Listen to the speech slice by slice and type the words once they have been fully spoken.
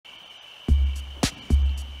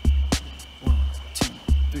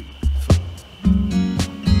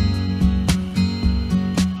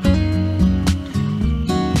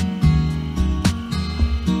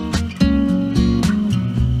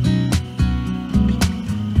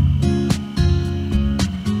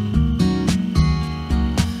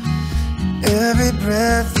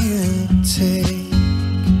take,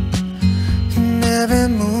 and every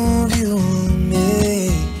move you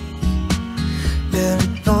make, every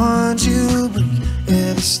bond you break,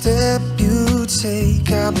 every step you take,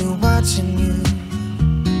 I'll be watching you.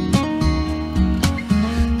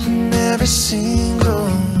 And every single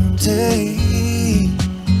day,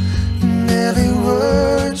 and every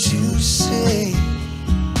word you say,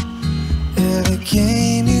 every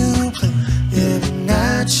game you play, every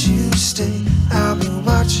night you stay, I'll be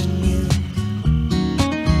watching you.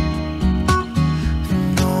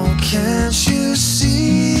 And oh, can't you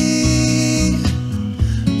see,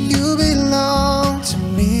 you belong to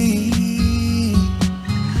me,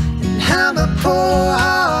 and how my poor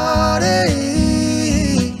heart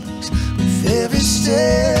aches with every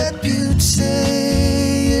step you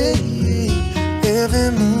take,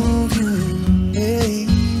 every move you make,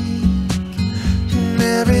 and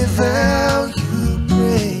every vow you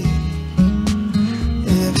break,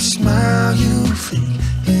 every smile you fake,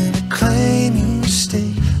 every claim you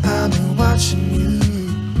stake, I'll be watching you.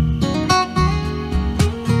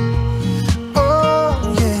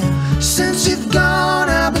 Oh yeah, since you've gone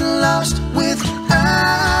I've been lost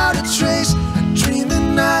without a trace. I dream the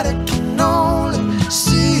night I can only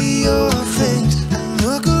see your face. I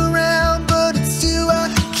look around but it's you I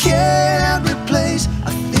can't replace.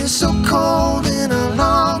 I feel so cold and I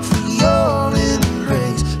long for your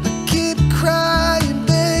embrace. I keep crying,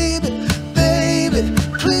 baby, baby,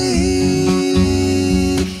 please.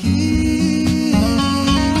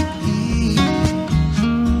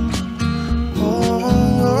 Oh,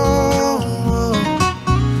 oh, oh,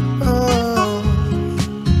 oh,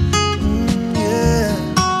 yeah.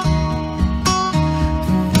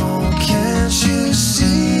 No, can't you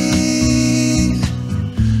see,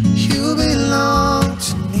 you belong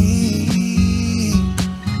to me,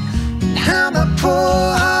 and how my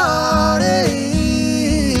poor heart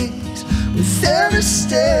aches with every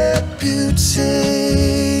step you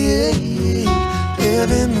take,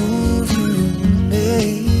 every move you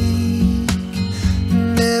make,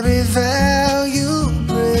 and every vow you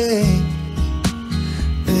break,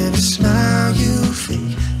 every smile you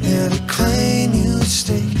fake, every claim you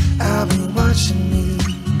stake, I'll be watching you.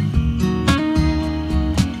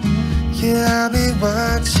 Yeah, I'll be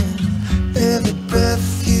watching every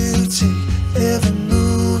breath you take, every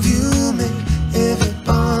move you make, every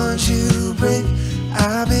bond you break.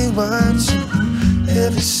 I'll be watching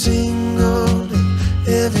every single day,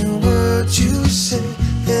 every word you say,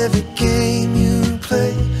 every game you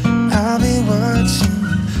play. I'll be watching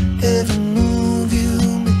every move you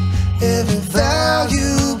make, every vow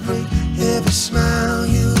you break, every smile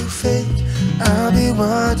you fake. I'll be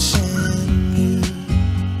watching you.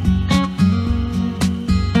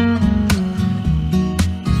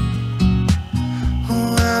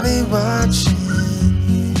 Oh, I'll be watching.